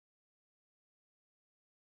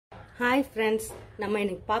Hi friends, நம்ம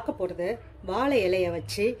இன்னைக்கு பார்க்க போகிறது வாழை இலையை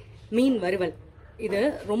வச்சு மீன் வறுவல். இது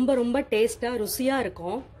ரொம்ப ரொம்ப டேஸ்ட்டாக ருசியாக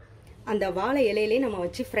இருக்கும். அந்த வாழை இலையிலே நம்ம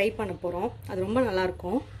வச்சு ஃப்ரை பண்ண போகிறோம். அது ரொம்ப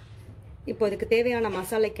நல்லாயிருக்கும். இப்போ இதுக்கு தேவையான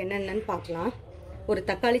மசாலைக்கு என்னென்னு பார்க்கலாம். ஒரு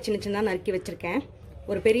தக்காளி சின்ன சின்னதாக நறுக்கி வச்சுருக்கேன்.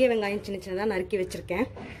 ஒரு பெரிய வெங்காயம் சின்ன சின்னதாக நறுக்கி வச்சுருக்கேன்.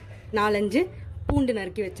 4-5 பூண்டு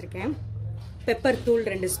நறுக்கி வச்சுருக்கேன். பெப்பர் தூள்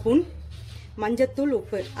 2 ஸ்பூன், மஞ்சத்தூள்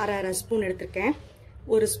உப்பு அரை ஸ்பூன் எடுத்திருக்கேன்.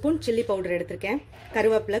 1 ஸ்பூன் சில்லி பவுடர் எடுத்திருக்கேன்.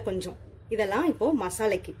 கருவேப்பிலை கொஞ்சம். இதெல்லாம் இப்போ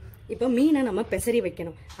மசாலைக்கு. இப்போ மீனை நம்ம பெசரி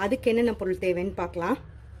வைக்கணும். அதுக்கு என்னென்ன பொருள் தேவைன்னு பார்க்கலாம்.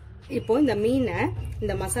 இப்போ இந்த மீனை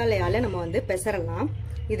இந்த மசாலையால் நம்ம பெசரலாம்.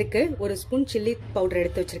 இதுக்கு 1 ஸ்பூன் சில்லி பவுடர்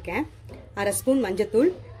எடுத்து வச்சிருக்கேன். அரை ஸ்பூன்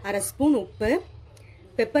மஞ்சத்தூள், அரை ஸ்பூன் உப்பு,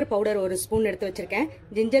 பெப்பர் பவுடர் 1 ஸ்பூன் எடுத்து வச்சிருக்கேன்.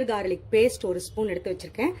 ஜிஞ்சர் கார்லிக் பேஸ்ட் 1 ஸ்பூன் எடுத்து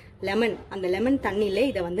வச்சிருக்கேன். லெமன், அந்த லெமன் தண்ணியிலே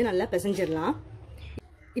இதை நல்லா பிசைஞ்சிடலாம்.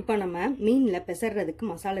 இப்போ நம்ம மீனில் பெசறதுக்கு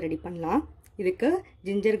மசாலா ரெடி பண்ணலாம். இதுக்கு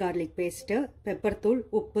ஜிஞ்சர் கார்லிக் பேஸ்ட்டு, பெப்பர் தூள்,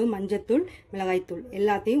 உப்பு, மஞ்சத்தூள், மிளகாய்த்தூள்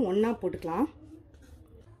எல்லாத்தையும் ஒன்றா போட்டுக்கலாம்.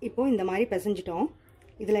 இப்போ இந்த மாதிரி பிசைஞ்சிட்டோம்.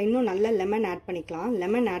 இதில் இன்னும் நல்லா லெமன் ஆட் பண்ணிக்கலாம்.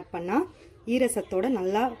 லெமன் ஆட் பண்ணால் ஈரசத்தோடு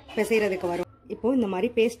நல்லா பிசைறதுக்கு வரும். இப்போது இந்த மாதிரி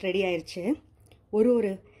பேஸ்ட் ரெடி ஆயிடுச்சு.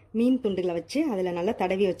 ஒரு மீன் துண்டுகளை வச்சு அதில் நல்லா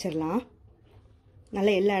தடவி வச்சிடலாம்.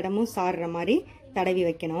 நல்லா எல்லா இடமும் சாடுற மாதிரி தடவி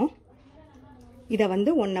வைக்கணும். இதை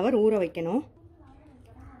 1 hour ஊற வைக்கணும்.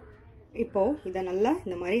 இப்போது இதை நல்லா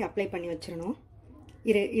இந்த மாதிரி அப்ளை பண்ணி வச்சிடணும்.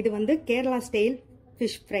 இது கேரளா ஸ்டைல்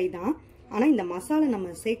ஃபிஷ் ஃப்ரை தான். ஆனால் இந்த மசாலா நம்ம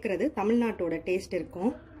சேர்க்குறது தமிழ்நாட்டோட டேஸ்ட்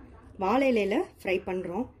இருக்கும். வாழை இலையில் ஃப்ரை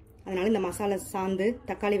பண்ணுறோம். அதனால் இந்த மசாலா சாந்து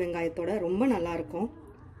தக்காளி வெங்காயத்தோட ரொம்ப நல்லாயிருக்கும்.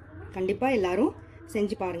 கண்டிப்பாக எல்லோரும்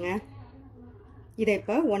செஞ்சு பாருங்கள். இதை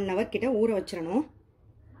இப்போ 1 hour கிட்ட ஊற வச்சிடணும்.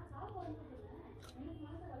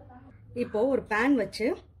 இப்போது ஒரு பேன் வச்சு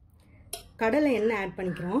கடலை எண்ணெய் ஆட்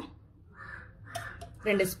பண்ணிக்கிறோம்.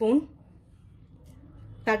 2 ஸ்பூன்.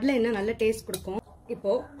 கடலை எண்ணெய் நல்ல டேஸ்ட் கொடுக்கும்.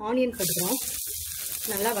 இப்போது ஆனியன் போட்டுக்கிறோம்.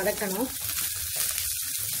 நல்லா வதக்கணும்.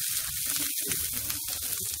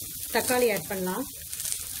 தக்காளி ஆட் பண்ணலாம்.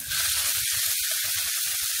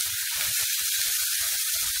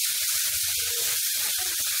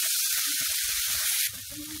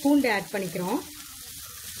 பூண்டு ஆட் பண்ணிக்கிறோம்.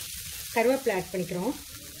 கருவேப்பிலை ஆட் பண்ணிக்கிறோம்.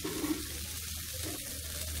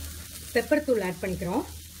 பெப்பர் தூள் ஆட் பண்ணிக்கிறோம்.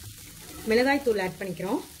 மிளகாய் தூள் ஆட்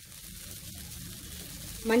பண்ணிக்கிறோம்.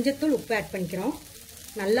 மஞ்சத்தூள் உப்பு ஆட் பண்ணிக்கிறோம்.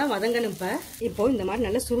 நல்லா வதங்கணும். இப்போ இந்த மாதிரி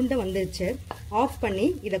நல்லா சுருண்டை வந்துருச்சு. ஆஃப் பண்ணி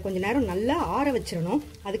இதை கொஞ்ச நேரம் நல்லா ஆற வச்சிடணும்.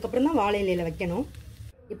 அதுக்கப்புறம் தான் வாழை இலையில் வைக்கணும்.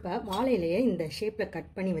 இப்போ வாழை இலையை இந்த ஷேப்பில்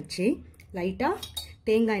கட் பண்ணி வச்சு லைட்டாக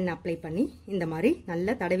தேங்காய் எண்ணெய் அப்ளை பண்ணி இந்த மாதிரி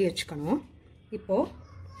நல்லா தடவி வச்சுக்கணும். இப்போது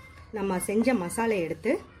நம்ம செஞ்ச மசாலையை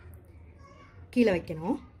எடுத்து கீழே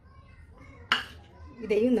வைக்கணும்.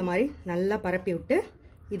 இதையும் இந்த மாதிரி நல்லா பரப்பி விட்டு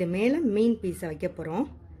இது மேலே மீன் பீஸை வைக்க போகிறோம்.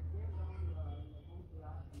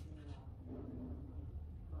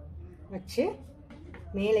 வச்சு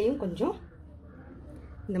மேலேயும் கொஞ்சம்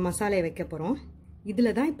இந்த மசாலையை வைக்க போகிறோம்.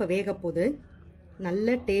 இதில் தான் இப்போ வேக போகுது.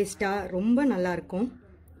 நல்ல டேஸ்ட்டாக ரொம்ப நல்லாயிருக்கும்.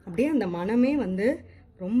 அப்படியே அந்த மனமே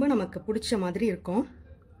ரொம்ப நமக்கு பிடிச்ச மாதிரி இருக்கும்.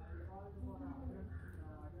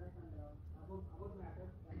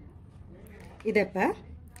 இதை இப்போ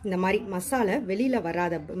இந்த மாதிரி மசாலா வெளியில்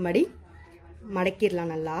வராதபடி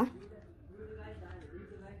மடக்கிடலாம். நல்லா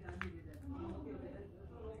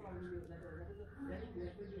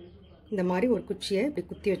இந்த மாதிரி ஒரு குச்சியை இப்படி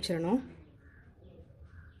குத்தி வச்சிடணும்.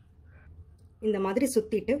 இந்த மாதிரி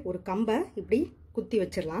சுற்றிட்டு ஒரு கம்பை இப்படி குத்தி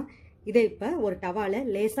வச்சிடலாம். இதை இப்போ ஒரு டவாவில்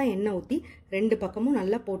லேசாக எண்ணெய் ஊற்றி 2 பக்கமும்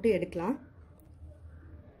நல்லா போட்டு எடுக்கலாம்.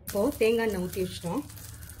 இப்போது தேங்காய் எண்ணெய் ஊற்றி வச்சிட்டோம்.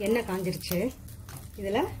 எண்ணெய் காஞ்சிருச்சு.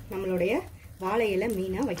 இதில் நம்மளுடைய வாழை இலை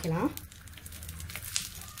மீனை வைக்கலாம்.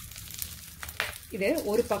 இது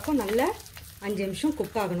ஒரு பக்கம் நல்லா 5 நிமிஷம்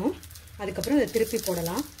குக் ஆகணும். அதுக்கப்புறம் இதை திருப்பி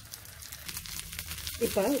போடலாம்.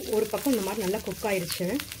 இப்போ ஒரு பக்கம் இந்த மாதிரி நல்லா குக் ஆயிடுச்சு.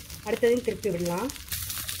 அடுத்ததையும் திருப்பி விடலாம்.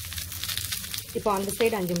 இப்போ அந்த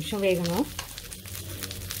சைடு 5 நிமிஷம் வேகணும்.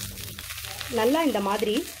 நல்லா இந்த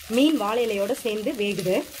மாதிரி மீன் வாழை இலையோடு சேர்ந்து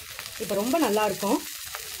வேகுது. இப்போ ரொம்ப நல்லாயிருக்கும்.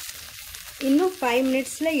 இன்னும் 5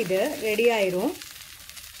 மினிட்ஸில் இது ரெடி ஆயிரும்.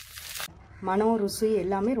 மனம் ருசி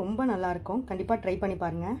எல்லாமே ரொம்ப நல்லாயிருக்கும். கண்டிப்பாக ட்ரை பண்ணி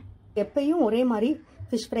பாருங்கள். எப்பயும் ஒரே மாதிரி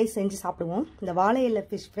ஃபிஷ் ஃப்ரை செஞ்சு சாப்பிடுவோம். இந்த வாழை இலை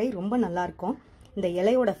ஃபிஷ் ஃப்ரை ரொம்ப நல்லாயிருக்கும். இந்த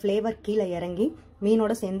இலையோட ஃப்ளேவர் கீழே இறங்கி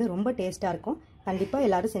மீனோட சேர்ந்து ரொம்ப டேஸ்ட்டாக இருக்கும். கண்டிப்பாக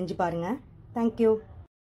எல்லோரும் செஞ்சு பாருங்கள். தேங்க்யூ.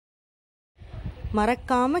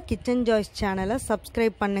 மறக்காமல் கிச்சன் ஜாய்ஸ் சேனலை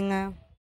சப்ஸ்கிரைப் பண்ணுங்கள்.